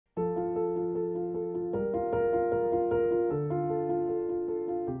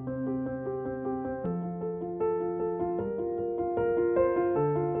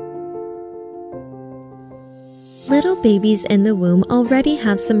Little babies in the womb already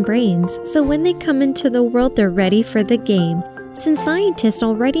have some brains, so when they come into the world, they're ready for the game. Since scientists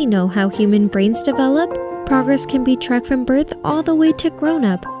already know how human brains develop, progress can be tracked from birth all the way to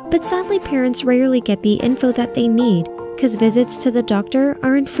grown-up, but sadly parents rarely get the info that they need, because visits to the doctor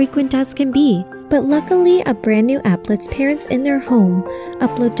are infrequent as can be. But luckily, a brand new app lets parents in their home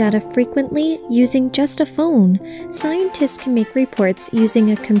upload data frequently using just a phone. Scientists can make reports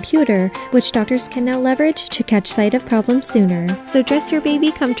using a computer, which doctors can now leverage to catch sight of problems sooner. So dress your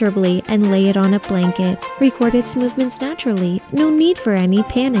baby comfortably and lay it on a blanket. Record its movements naturally, no need for any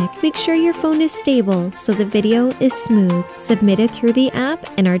panic. Make sure your phone is stable so the video is smooth. Submit it through the app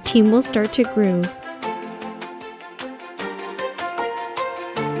and our team will start to groove.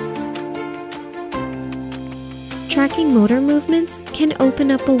 Tracking motor movements can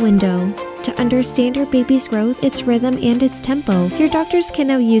open up a window to understand your baby's growth, its rhythm, and its tempo. Your doctors can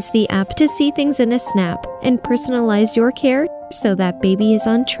now use the app to see things in a snap and personalize your care so that baby is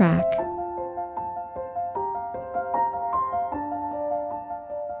on track.